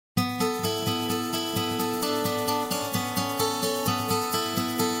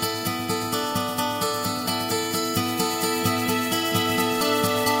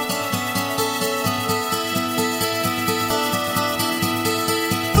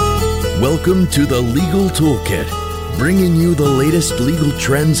Welcome to the Legal Toolkit, bringing you the latest legal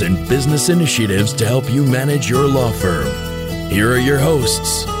trends and business initiatives to help you manage your law firm. Here are your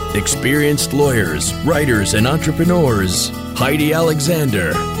hosts, experienced lawyers, writers, and entrepreneurs, Heidi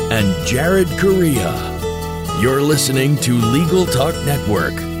Alexander and Jared Correa. You're listening to Legal Talk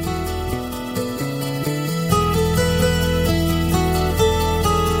Network.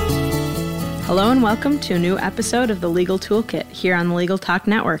 Hello and welcome to a new episode of the Legal Toolkit here on the Legal Talk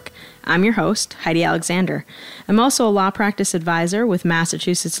Network. I'm your host, Heidi Alexander. I'm also a law practice advisor with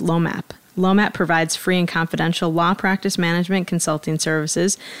Massachusetts LOMAP. LOMAP provides free and confidential law practice management consulting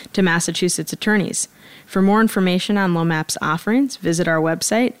services to Massachusetts attorneys. For more information on LOMAP's offerings, visit our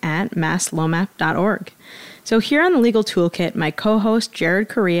website at masslomap.org. So here on the Legal Toolkit, my co-host Jared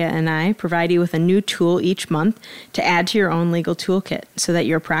Correa and I provide you with a new tool each month to add to your own legal toolkit so that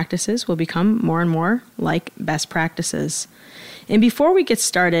your practices will become more and more like best practices. And before we get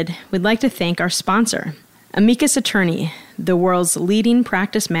started, we'd like to thank our sponsor, Amicus Attorney, the world's leading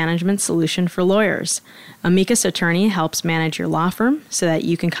practice management solution for lawyers. Amicus Attorney helps manage your law firm so that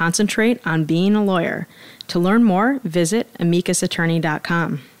you can concentrate on being a lawyer. To learn more, visit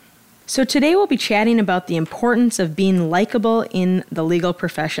amicusattorney.com. So today we'll be chatting about the importance of being likable in the legal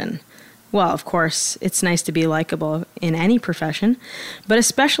profession. Well, of course, it's nice to be likable in any profession, but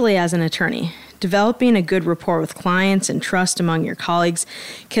especially as an attorney. Developing a good rapport with clients and trust among your colleagues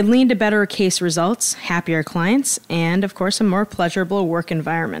can lead to better case results, happier clients, and, of course, a more pleasurable work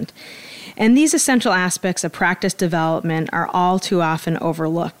environment. And these essential aspects of practice development are all too often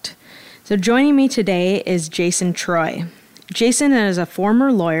overlooked. So joining me today is Jason Troy. Jason is a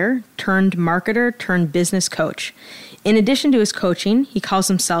former lawyer turned marketer turned business coach. In addition to his coaching, he calls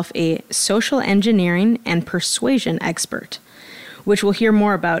himself a social engineering and persuasion expert, which we'll hear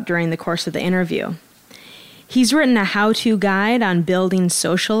more about during the course of the interview. He's written a how-to guide on building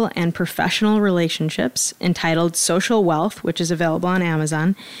social and professional relationships entitled Social Wealth, which is available on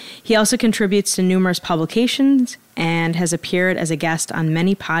Amazon. He also contributes to numerous publications and has appeared as a guest on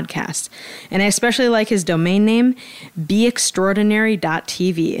many podcasts. And I especially like his domain name,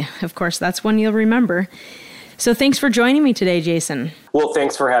 beextraordinary.tv. Of course, that's one you'll remember. So thanks for joining me today, Jason. Well,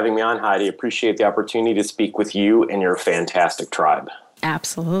 thanks for having me on, Heidi. Appreciate the opportunity to speak with you and your fantastic tribe.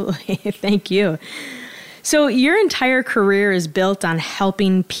 Absolutely. Thank you. So your entire career is built on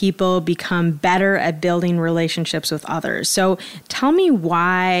helping people become better at building relationships with others. So tell me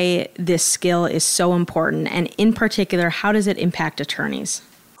why this skill is so important, and in particular, how does it impact attorneys?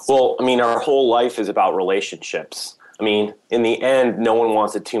 Well, our whole life is about relationships. In the end, no one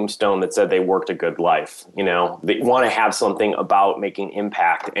wants a tombstone that said they worked a good life. They want to have something about making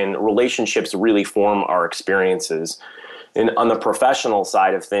impact, and relationships really form our experiences. And on the professional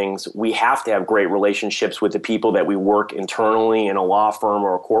side of things, we have to have great relationships with the people that we work internally in a law firm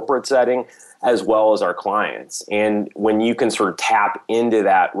or a corporate setting, as well as our clients. And when you can sort of tap into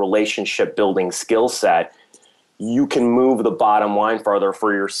that relationship building skill set, you can move the bottom line farther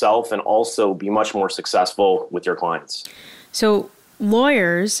for yourself and also be much more successful with your clients. So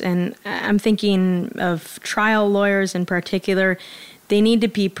lawyers, and I'm thinking of trial lawyers in particular, they need to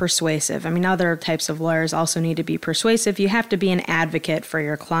be persuasive. Other types of lawyers also need to be persuasive. You have to be an advocate for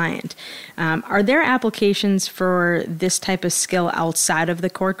your client. Are there applications for this type of skill outside of the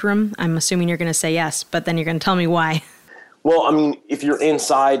courtroom? I'm assuming you're going to say yes, but then you're going to tell me why. Well, if you're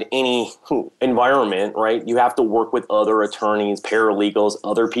inside any environment, right, you have to work with other attorneys, paralegals,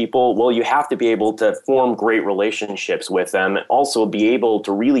 other people. Well, you have to be able to form great relationships with them and also be able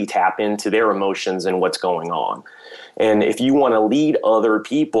to really tap into their emotions and what's going on. And if you want to lead other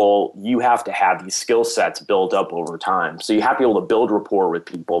people, you have to have these skill sets built up over time. So you have to be able to build rapport with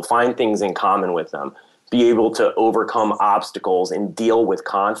people, find things in common with them, be able to overcome obstacles and deal with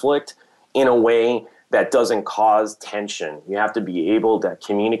conflict in a way that doesn't cause tension. You have to be able to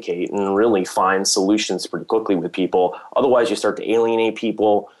communicate and really find solutions pretty quickly with people. Otherwise, you start to alienate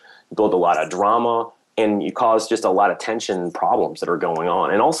people, build a lot of drama, and you cause just a lot of tension and problems that are going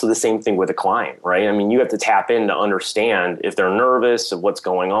on. And also the same thing with a client, right? You have to tap in to understand if they're nervous of what's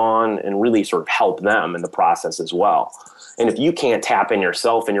going on and really sort of help them in the process as well. And if you can't tap in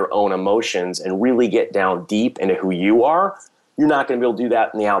yourself and your own emotions and really get down deep into who you are, you're not going to be able to do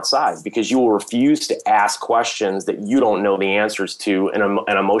that in the outside because you will refuse to ask questions that you don't know the answers to in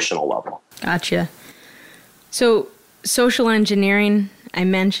an emotional level. Gotcha. So social engineering, I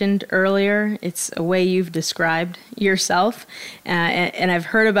mentioned earlier, it's a way you've described yourself. And I've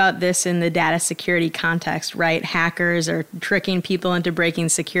heard about this in the data security context, right? Hackers are tricking people into breaking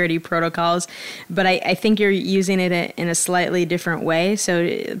security protocols. But I think you're using it in a slightly different way.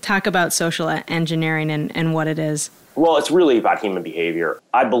 So talk about social engineering and what it is. Well, it's really about human behavior.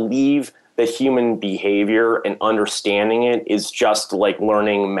 I believe that human behavior and understanding it is just like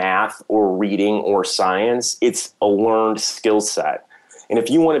learning math or reading or science. It's a learned skill set. And if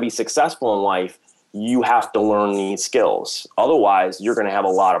you want to be successful in life, you have to learn these skills. Otherwise, you're going to have a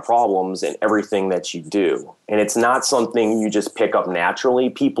lot of problems in everything that you do. And it's not something you just pick up naturally.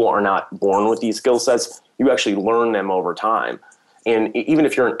 People are not born with these skill sets. You actually learn them over time. And even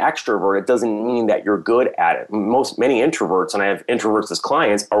if you're an extrovert, it doesn't mean that you're good at it. Many introverts, and I have introverts as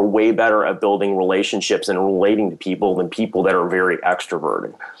clients, are way better at building relationships and relating to people than people that are very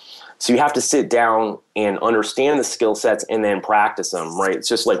extroverted. So you have to sit down and understand the skill sets and then practice them, right? It's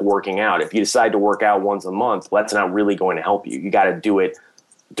just like working out. If you decide to work out once a month, that's not really going to help you. You got to do it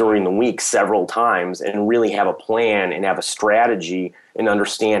during the week several times and really have a plan and have a strategy and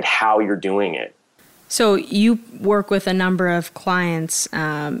understand how you're doing it. So you work with a number of clients,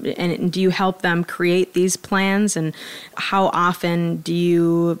 and do you help them create these plans? And how often do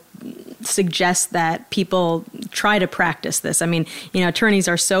you suggest that people try to practice this? I mean, attorneys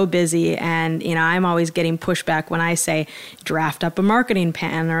are so busy, and, I'm always getting pushback when I say draft up a marketing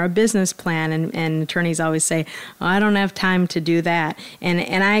plan or a business plan, and attorneys always say, oh, I don't have time to do that.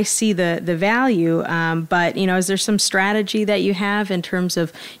 And I see the value, but, is there some strategy that you have in terms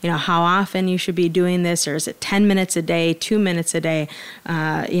of, how often you should be doing this, or is it 10 minutes a day, 2 minutes a day,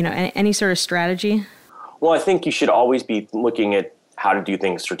 any sort of strategy? Well, I think you should always be looking at how to do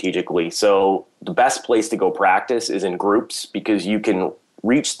things strategically. So the best place to go practice is in groups, because you can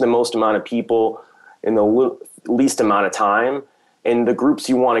reach the most amount of people in the least amount of time. And the groups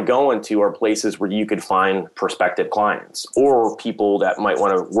you want to go into are places where you could find prospective clients or people that might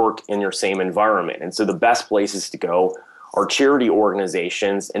want to work in your same environment. And so the best places to go are charity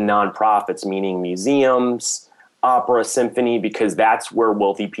organizations and nonprofits, meaning museums, opera, symphony, because that's where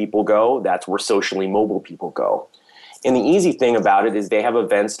wealthy people go. That's where socially mobile people go. And the easy thing about it is they have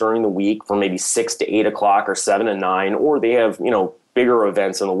events during the week from maybe 6 to 8 o'clock or 7 to 9, or they have, bigger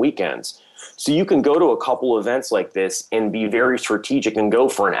events on the weekends. So you can go to a couple events like this and be very strategic and go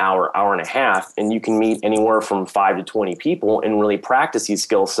for an hour, hour and a half, and you can meet anywhere from 5 to 20 people and really practice these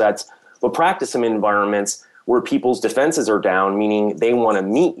skill sets, but practice them in environments where people's defenses are down, meaning they want to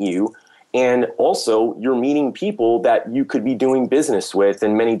meet you. And also, you're meeting people that you could be doing business with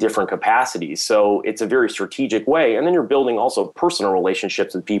in many different capacities. So it's a very strategic way. And then you're building also personal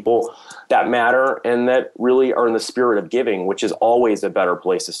relationships with people that matter and that really are in the spirit of giving, which is always a better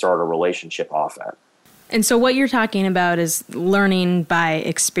place to start a relationship off at. And so what you're talking about is learning by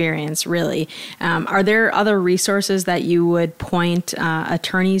experience, really. Are there other resources that you would point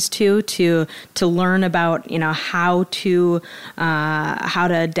attorneys to learn about, how to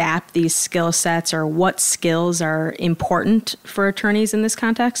adapt these skill sets, or what skills are important for attorneys in this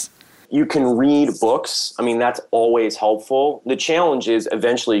context? You can read books. I mean, that's always helpful. The challenge is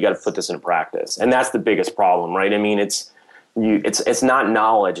eventually you got to put this into practice. And that's the biggest problem, right? I mean, it's not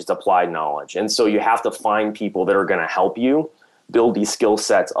knowledge, it's applied knowledge. And so you have to find people that are going to help you build these skill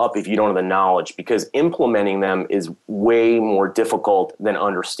sets up if you don't have the knowledge, because implementing them is way more difficult than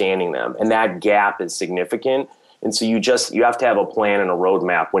understanding them. And that gap is significant. And so you have to have a plan and a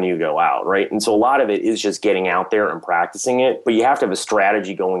roadmap when you go out, right? And so a lot of it is just getting out there and practicing it, but you have to have a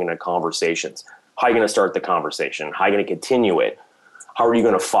strategy going into conversations. How are you going to start the conversation? How are you going to continue it? How are you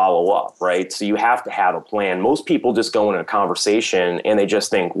going to follow up, right? So you have to have a plan. Most people just go into a conversation and they just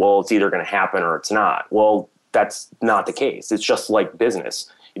think, well, it's either going to happen or it's not. Well, that's not the case. It's just like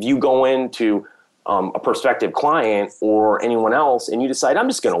business. If you go into a prospective client or anyone else and you decide, I'm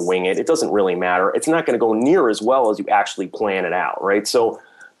just going to wing it, it doesn't really matter. It's not going to go near as well as you actually plan it out, right? So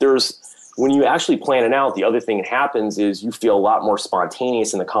when you actually plan it out, the other thing that happens is you feel a lot more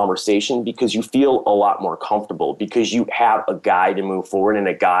spontaneous in the conversation because you feel a lot more comfortable because you have a guide to move forward and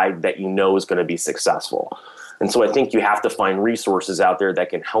a guide that you know is going to be successful. And so I think you have to find resources out there that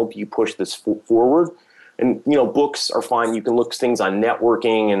can help you push this forward. And, books are fine. You can look things on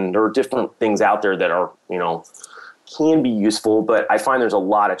networking, and there are different things out there that are, can be useful. But I find there's a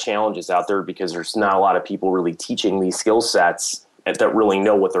lot of challenges out there because there's not a lot of people really teaching these skill sets that really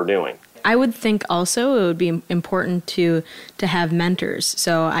know what they're doing. I would think also it would be important to have mentors.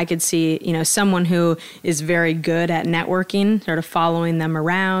 So I could see, someone who is very good at networking, sort of following them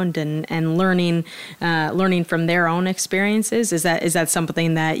around and learning from their own experiences. Is that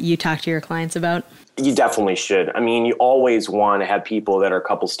something that you talk to your clients about? You definitely should. I mean, you always want to have people that are a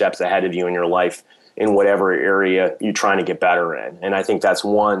couple steps ahead of you in your life in whatever area you're trying to get better in. And I think that's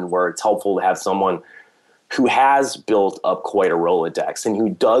one where it's helpful to have someone who has built up quite a Rolodex and who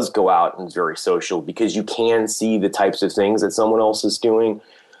does go out and is very social, because you can see the types of things that someone else is doing.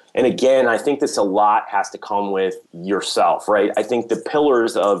 And again, I think this a lot has to come with yourself, right? I think the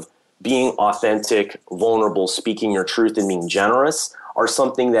pillars of being authentic, vulnerable, speaking your truth, and being generous are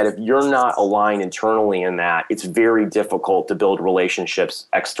something that if you're not aligned internally in that, it's very difficult to build relationships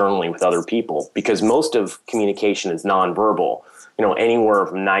externally with other people, because most of communication is nonverbal, anywhere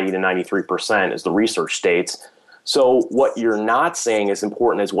from 90 to 93% as the research states. So what you're not saying is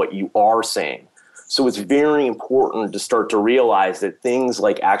important as what you are saying. So it's very important to start to realize that things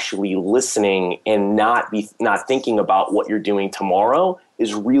like actually listening and not thinking about what you're doing tomorrow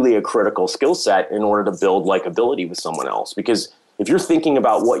is really a critical skill set in order to build likability with someone else. Because if you're thinking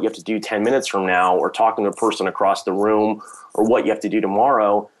about what you have to do 10 minutes from now, or talking to a person across the room, or what you have to do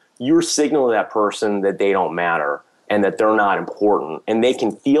tomorrow, you're signaling to that person that they don't matter and that they're not important. And they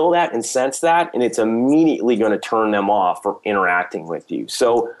can feel that and sense that, and it's immediately going to turn them off from interacting with you.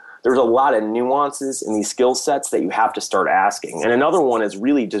 So there's a lot of nuances in these skill sets that you have to start asking. And another one is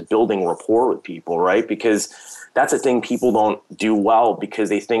really just building rapport with people, right? Because that's a thing people don't do well, because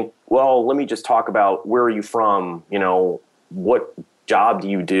they think, well, let me just talk about where are you from? What job do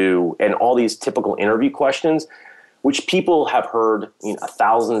you do? And all these typical interview questions, which people have heard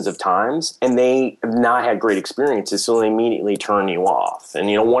thousands of times, and they have not had great experiences, so they immediately turn you off. And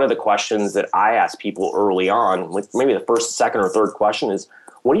one of the questions that I ask people early on, with maybe the first, second, or third question is,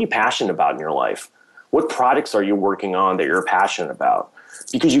 what are you passionate about in your life? What products are you working on that you're passionate about?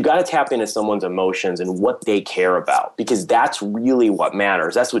 Because you got to tap into someone's emotions and what they care about, because that's really what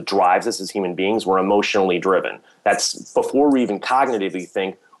matters. That's what drives us as human beings. We're emotionally driven. That's before we even cognitively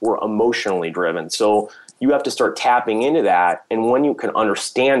think, we're emotionally driven. So you have to start tapping into that. And when you can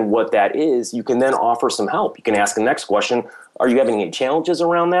understand what that is, you can then offer some help. You can ask the next question, are you having any challenges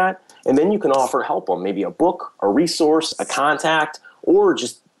around that? And then you can offer help on maybe a book, a resource, a contact, or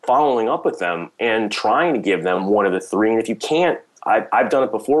just following up with them and trying to give them one of the three. And if you can't, I've done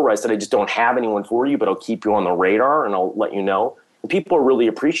it before where I said, I just don't have anyone for you, but I'll keep you on the radar and I'll let you know. And people are really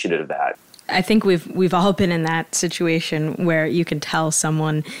appreciative of that. I think we've all been in that situation where you can tell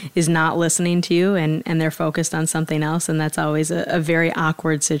someone is not listening to you and they're focused on something else, and that's always a very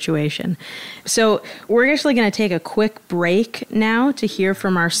awkward situation. So we're actually going to take a quick break now to hear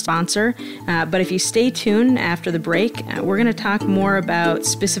from our sponsor, but if you stay tuned after the break, we're going to talk more about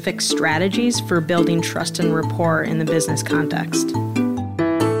specific strategies for building trust and rapport in the business context.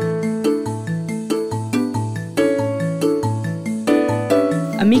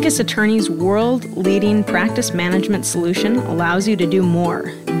 Amicus Attorney's world-leading practice management solution allows you to do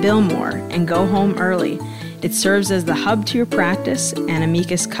more, bill more, and go home early. It serves as the hub to your practice, and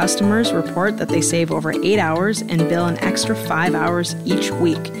Amicus customers report that they save over 8 hours and bill an extra 5 hours each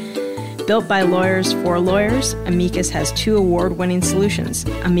week. Built by lawyers for lawyers, Amicus has 2 award-winning solutions,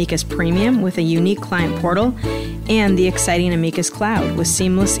 Amicus Premium with a unique client portal, and the exciting Amicus Cloud with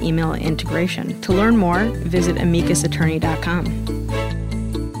seamless email integration. To learn more, visit amicusattorney.com.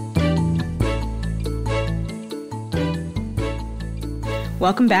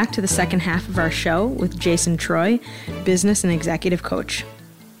 Welcome back to the second half of our show with Jason Troy, business and executive coach.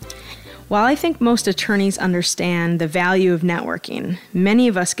 While I think most attorneys understand the value of networking, many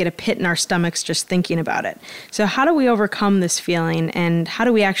of us get a pit in our stomachs just thinking about it. So how do we overcome this feeling, and how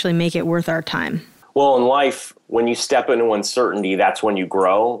do we actually make it worth our time? Well, in life, when you step into uncertainty, that's when you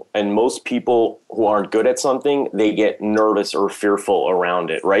grow. And most people who aren't good at something, they get nervous or fearful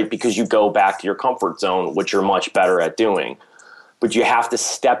around it, right? Because you go back to your comfort zone, which you're much better at doing. But you have to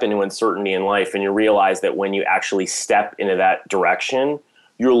step into uncertainty in life, and you realize that when you actually step into that direction,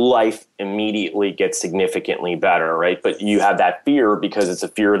 your life immediately gets significantly better, right? But you have that fear because it's a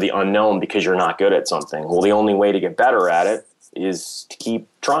fear of the unknown, because you're not good at something. Well, the only way to get better at it is to keep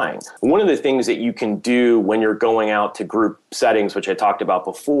trying. One of the things that you can do when you're going out to group settings, which I talked about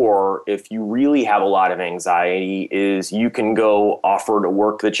before, if you really have a lot of anxiety, is you can go offer to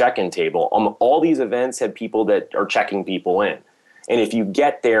work the check-in table. All these events have people that are checking people in. And if you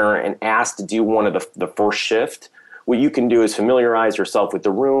get there and ask to do one of the first shift, what you can do is familiarize yourself with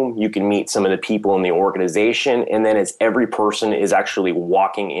the room. You can meet some of the people in the organization. And then as every person is actually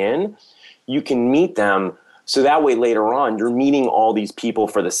walking in, you can meet them. So that way later on, you're meeting all these people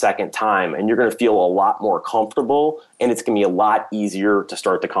for the second time, and you're going to feel a lot more comfortable, and it's going to be a lot easier to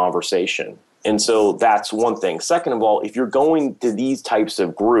start the conversation. And so that's one thing. Second of all, if you're going to these types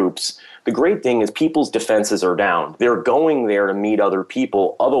of groups, the great thing is people's defenses are down. They're going there to meet other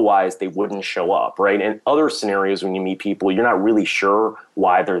people. Otherwise, they wouldn't show up, right? In other scenarios, when you meet people, you're not really sure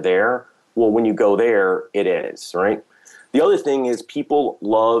why they're there. Well, when you go there, it is, right? The other thing is people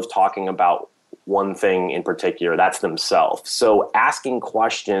love talking about one thing in particular, that's themselves. So asking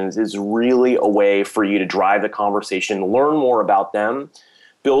questions is really a way for you to drive the conversation, learn more about them,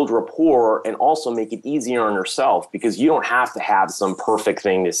 build rapport and also make it easier on yourself, because you don't have to have some perfect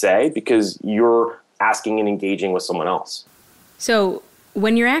thing to say because you're asking and engaging with someone else. So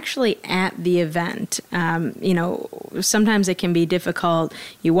when you're actually at the event, sometimes it can be difficult.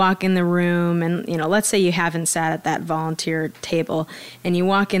 You walk in the room and, let's say you haven't sat at that volunteer table and you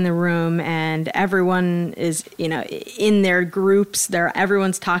walk in the room and everyone is, in their groups,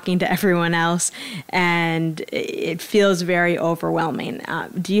 everyone's talking to everyone else and it feels very overwhelming.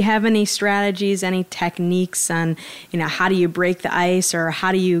 Do you have any strategies, any techniques on, how do you break the ice or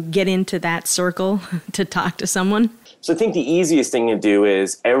how do you get into that circle to talk to someone? So I think the easiest thing to do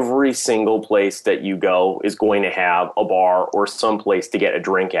is every single place that you go is going to have a bar or some place to get a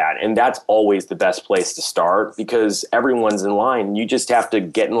drink at. And that's always the best place to start because everyone's in line. You just have to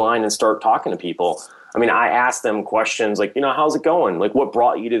get in line and start talking to people. I mean, I ask them questions like, how's it going? Like, what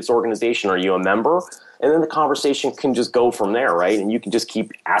brought you to this organization? Are you a member? And then the conversation can just go from there, right? And you can just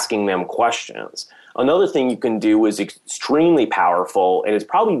keep asking them questions. Another thing you can do is extremely powerful, and it's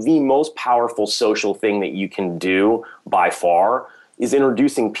probably the most powerful social thing that you can do by far, is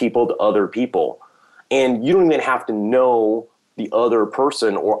introducing people to other people. And you don't even have to know the other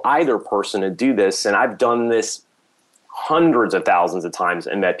person or either person to do this. And I've done this hundreds of thousands of times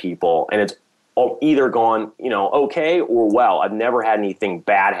and met people, and it's either gone, okay or well. I've never had anything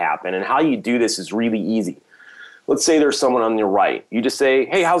bad happen. And how you do this is really easy. Let's say there's someone on your right. You just say,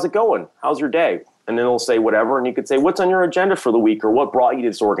 hey, how's it going? How's your day? And then they'll say whatever. And you could say, what's on your agenda for the week or what brought you to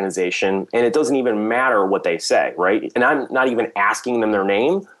this organization? And it doesn't even matter what they say, right? And I'm not even asking them their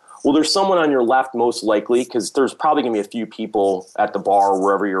name. Well, there's someone on your left most likely because there's probably going to be a few people at the bar or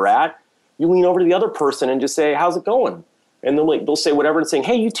wherever you're at. You lean over to the other person and just say, how's it going? And they'll say whatever and saying,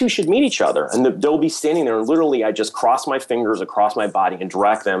 hey, you two should meet each other. And they'll be standing there. And literally, I just cross my fingers across my body and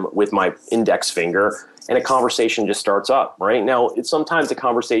direct them with my index finger. And a conversation just starts up, right? Now, sometimes the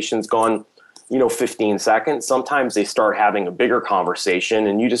conversation's gone 15 seconds. Sometimes they start having a bigger conversation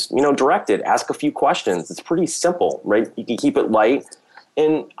and you just, direct it, ask a few questions. It's pretty simple, right? You can keep it light.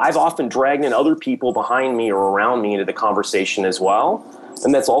 And I've often dragged in other people behind me or around me into the conversation as well.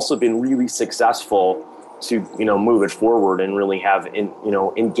 And that's also been really successful to, move it forward and really have,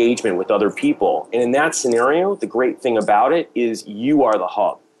 engagement with other people. And in that scenario, the great thing about it is you are the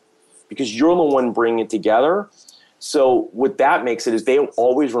hub because you're the one bringing it together. So what that makes it is they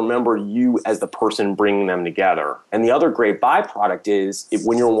always remember you as the person bringing them together. And the other great byproduct is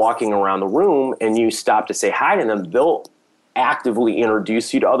when you're walking around the room and you stop to say hi to them, they'll actively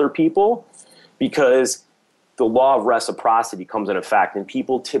introduce you to other people because the law of reciprocity comes in effect and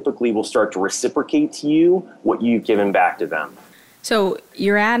people typically will start to reciprocate to you what you've given back to them. So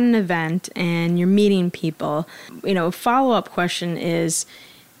you're at an event and you're meeting people. A follow-up question is,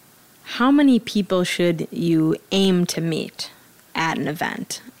 how many people should you aim to meet at an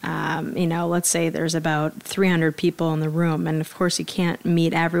event? Let's say there's about 300 people in the room, and of course you can't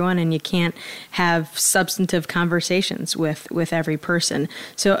meet everyone and you can't have substantive conversations with every person.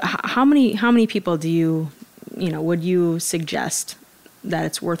 So how many people do you, would you suggest that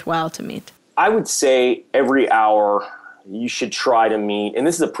it's worthwhile to meet? I would say every hour you should try to meet, and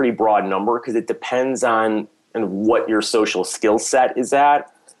this is a pretty broad number because it depends on what your social skill set is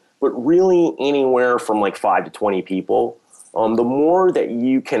at. But really anywhere from like 5 to 20 people. The more that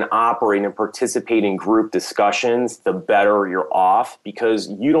you can operate and participate in group discussions, the better you're off because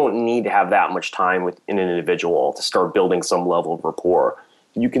you don't need to have that much time with an individual to start building some level of rapport.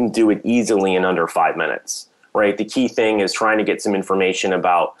 You can do it easily in under 5 minutes, right? The key thing is trying to get some information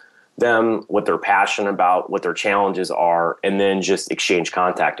about them, what they're passionate about, what their challenges are, and then just exchange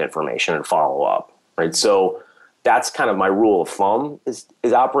contact information and follow up, right? So that's kind of my rule of thumb is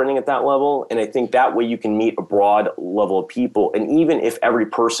operating at that level. And I think that way you can meet a broad level of people. And even if every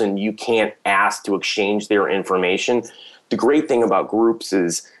person you can't ask to exchange their information, the great thing about groups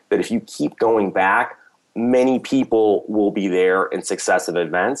is that if you keep going back, many people will be there in successive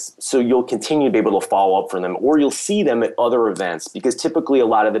events. So you'll continue to be able to follow up for them or you'll see them at other events because typically a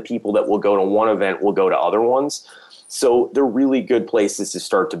lot of the people that will go to one event will go to other ones. So they're really good places to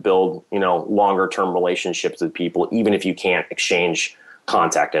start to build, longer term relationships with people, even if you can't exchange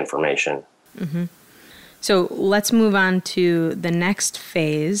contact information. Mm-hmm. So let's move on to the next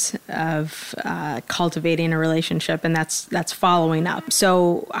phase of cultivating a relationship, and that's following up.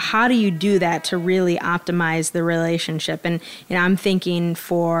 So how do you do that to really optimize the relationship? And I'm thinking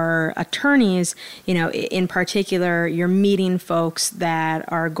for attorneys, in particular, you're meeting folks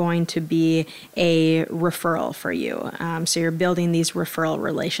that are going to be a referral for you. So you're building these referral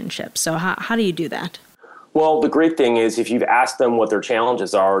relationships. So how do you do that? Well, the great thing is if you've asked them what their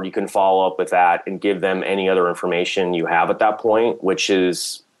challenges are, you can follow up with that and give them any other information you have at that point, which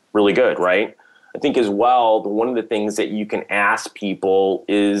is really good, right? I think as well, one of the things that you can ask people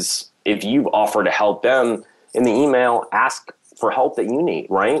is if you've offered to help them in the email, ask for help that you need,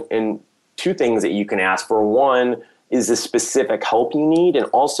 right? And two things that you can ask for. One is the specific help you need, and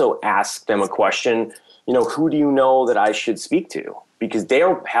also ask them a question, who do you know that I should speak to? Because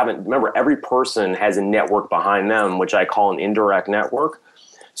remember, every person has a network behind them, which I call an indirect network.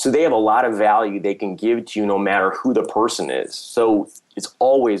 So they have a lot of value they can give to you no matter who the person is. So it's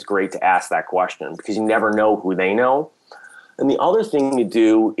always great to ask that question because you never know who they know. And the other thing to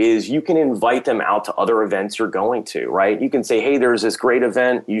do is you can invite them out to other events you're going to, right? You can say, hey, there's this great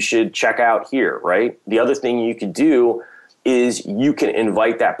event you should check out here, right? The other thing you could do is you can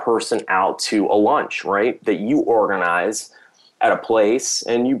invite that person out to a lunch, right, that you organize at a place,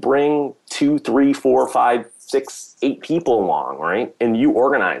 and you bring 2, 3, 4, 5, 6, 8 people along, right? And you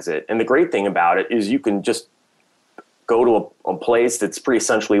organize it. And the great thing about it is you can just go to a place that's pretty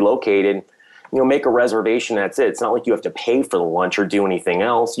centrally located, make a reservation, that's it. It's not like you have to pay for the lunch or do anything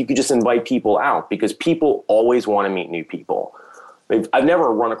else. You could just invite people out because people always want to meet new people. I've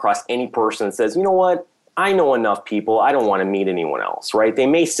never run across any person that says, you know what, I know enough people, I don't want to meet anyone else, right? They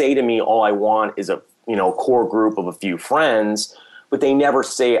may say to me, all I want is a core group of a few friends, but they never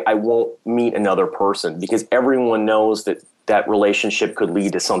say I won't meet another person because everyone knows that that relationship could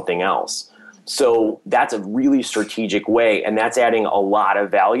lead to something else. So that's a really strategic way, and that's adding a lot of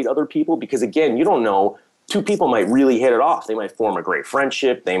value to other people because, again, you don't know, two people might really hit it off. They might form a great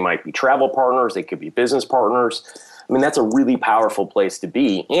friendship. They might be travel partners. They could be business partners. I mean, that's a really powerful place to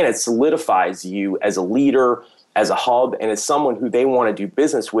be, and it solidifies you as a leader, as a hub, and as someone who they want to do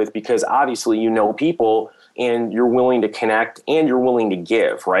business with because obviously you know people and you're willing to connect and you're willing to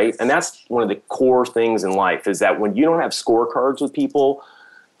give, right? And that's one of the core things in life is that when you don't have scorecards with people,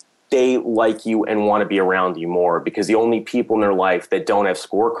 they like you and want to be around you more because the only people in their life that don't have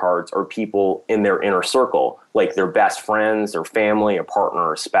scorecards are people in their inner circle, like their best friends, their family, a partner,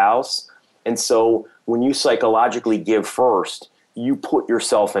 or a spouse. And so when you psychologically give first, you put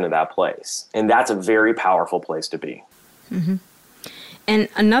yourself into that place. And that's a very powerful place to be. Mm-hmm. And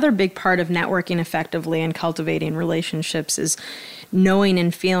another big part of networking effectively and cultivating relationships is knowing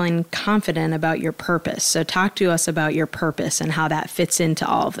and feeling confident about your purpose. So talk to us about your purpose and how that fits into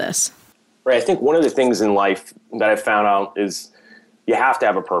all of this. Right. I think one of the things in life that I found out is you have to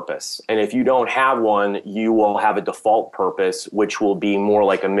have a purpose. And if you don't have one, you will have a default purpose, which will be more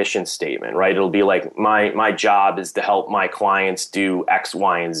like a mission statement, right? It'll be like my job is to help my clients do X,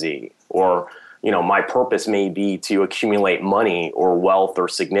 Y, and Z. Or, my purpose may be to accumulate money or wealth or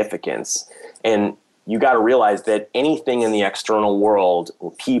significance. And you got to realize that anything in the external world,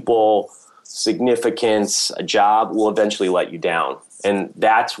 people, significance, a job will eventually let you down. And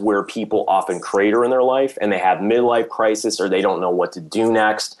that's where people often crater in their life and they have midlife crisis or they don't know what to do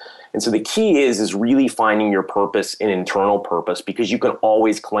next. And so the key is really finding your purpose and internal purpose because you can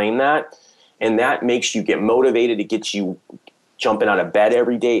always claim that. And that makes you get motivated. It gets you jumping out of bed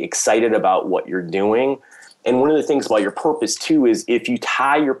every day, excited about what you're doing. And one of the things about your purpose too is if you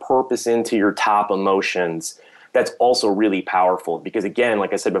tie your purpose into your top emotions, that's also really powerful because, again,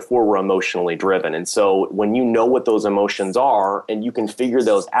 like I said before, we're emotionally driven. And so when you know what those emotions are and you can figure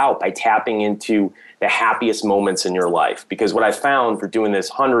those out by tapping into the happiest moments in your life. Because what I found for doing this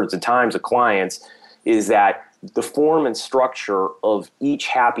hundreds of times with clients is that the form and structure of each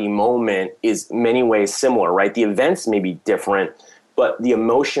happy moment is in many ways similar, right? The events may be different, but the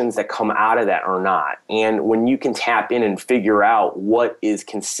emotions that come out of that are not. And when you can tap in and figure out what is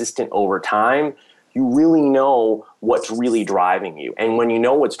consistent over time, you really know what's really driving you. And when you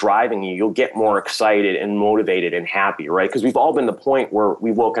know what's driving you, you'll get more excited and motivated and happy, right? Because we've all been to the point where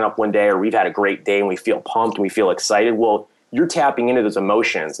we've woken up one day or we've had a great day and we feel pumped and we feel excited. Well, you're tapping into those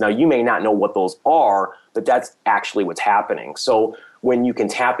emotions. Now, you may not know what those are, but that's actually what's happening. So when you can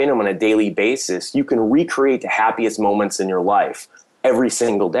tap into them on a daily basis, you can recreate the happiest moments in your life every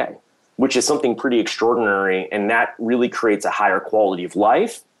single day, which is something pretty extraordinary. And that really creates a higher quality of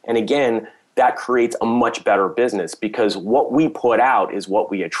life. And again, that creates a much better business because what we put out is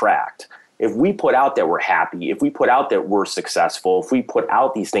what we attract. If we put out that we're happy, if we put out that we're successful, if we put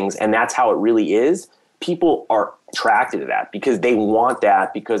out these things and that's how it really is, people are attracted to that because they want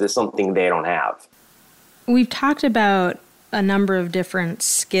that because it's something they don't have. We've talked about a number of different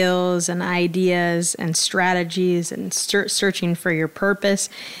skills and ideas and strategies and searching for your purpose.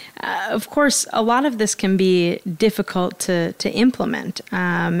 Of course, a lot of this can be difficult to implement.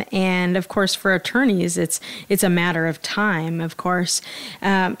 And of course, for attorneys, it's a matter of time, of course.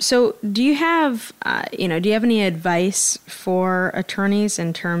 So do you have any advice for attorneys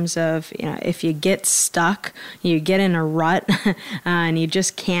in terms of, if you get stuck, you get in a rut and you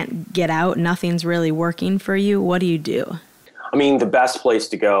just can't get out, nothing's really working for you, what do you do? I mean, the best place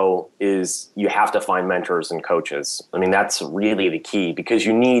to go is you have to find mentors and coaches. I mean, that's really the key, because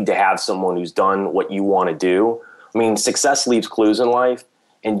you need to have someone who's done what you want to do. I mean, success leaves clues in life,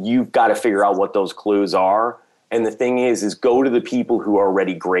 and you've got to figure out what those clues are. And the thing is go to the people who are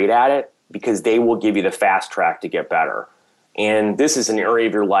already great at it, because they will give you the fast track to get better. And this is an area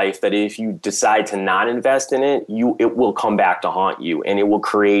of your life that if you decide to not invest in it, it will come back to haunt you, and it will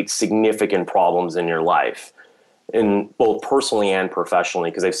create significant problems in your life. And both personally and professionally,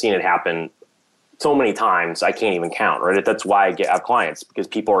 because I've seen it happen so many times, I can't even count, right? That's why I have clients, because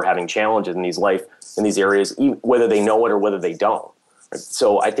people are having challenges in these areas, whether they know it or whether they don't. Right?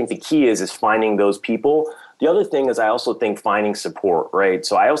 So I think the key is finding those people. The other thing is I also think finding support, right?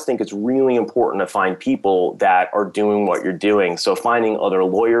 So I also think it's really important to find people that are doing what you're doing. So finding other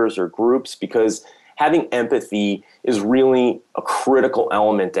lawyers or groups, because having empathy is really a critical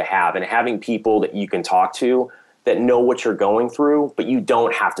element to have, and having people that you can talk to that know what you're going through, but you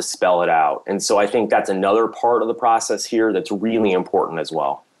don't have to spell it out. And so I think that's another part of the process here that's really important as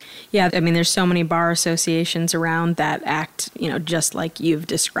well. Yeah, I mean, there's so many bar associations around that act, just like you've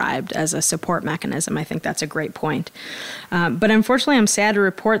described as a support mechanism. I think that's a great point. But unfortunately, I'm sad to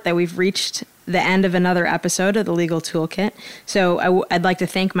report that we've reached the end of another episode of the Legal Toolkit. So I'd like to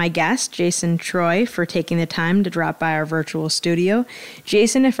thank my guest, Jason Troy, for taking the time to drop by our virtual studio.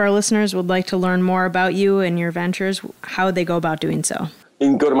 Jason, if our listeners would like to learn more about you and your ventures, how would they go about doing so? You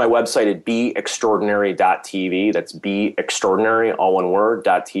can go to my website at beextraordinary.tv. That's beextraordinary, all one word,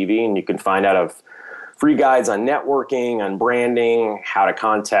 .tv. And you can find out of free guides on networking, on branding, how to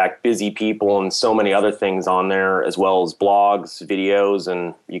contact busy people, and so many other things on there, as well as blogs, videos,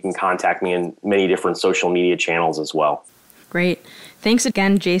 and you can contact me in many different social media channels as well. Great. Thanks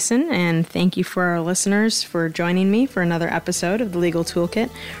again, Jason, and thank you for our listeners for joining me for another episode of the Legal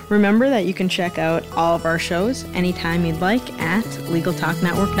Toolkit. Remember that you can check out all of our shows anytime you'd like at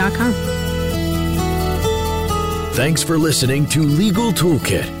LegalTalkNetwork.com. Thanks for listening to Legal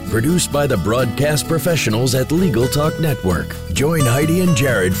Toolkit, produced by the broadcast professionals at Legal Talk Network. Join Heidi and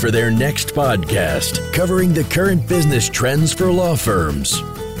Jared for their next podcast, covering the current business trends for law firms.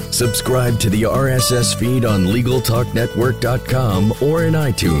 Subscribe to the RSS feed on LegalTalkNetwork.com or in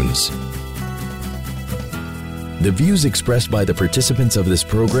iTunes. The views expressed by the participants of this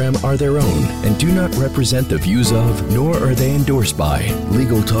program are their own and do not represent the views of, nor are they endorsed by,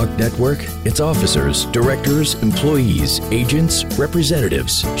 Legal Talk Network, its officers, directors, employees, agents,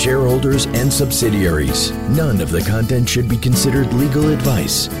 representatives, shareholders, and subsidiaries. None of the content should be considered legal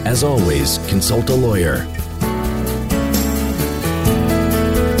advice. As always, consult a lawyer.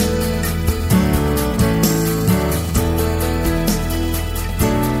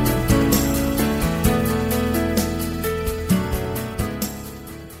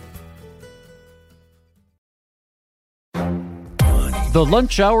 The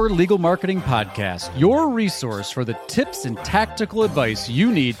Lunch Hour Legal Marketing Podcast, your resource for the tips and tactical advice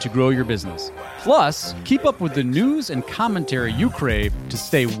you need to grow your business. Plus, keep up with the news and commentary you crave to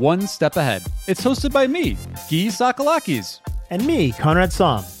stay one step ahead. It's hosted by me, Guy Sakalakis. And me, Conrad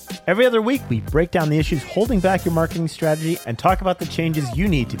Somm. Every other week, we break down the issues holding back your marketing strategy and talk about the changes you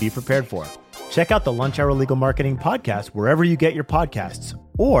need to be prepared for. Check out the Lunch Hour Legal Marketing Podcast wherever you get your podcasts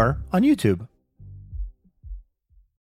or on YouTube.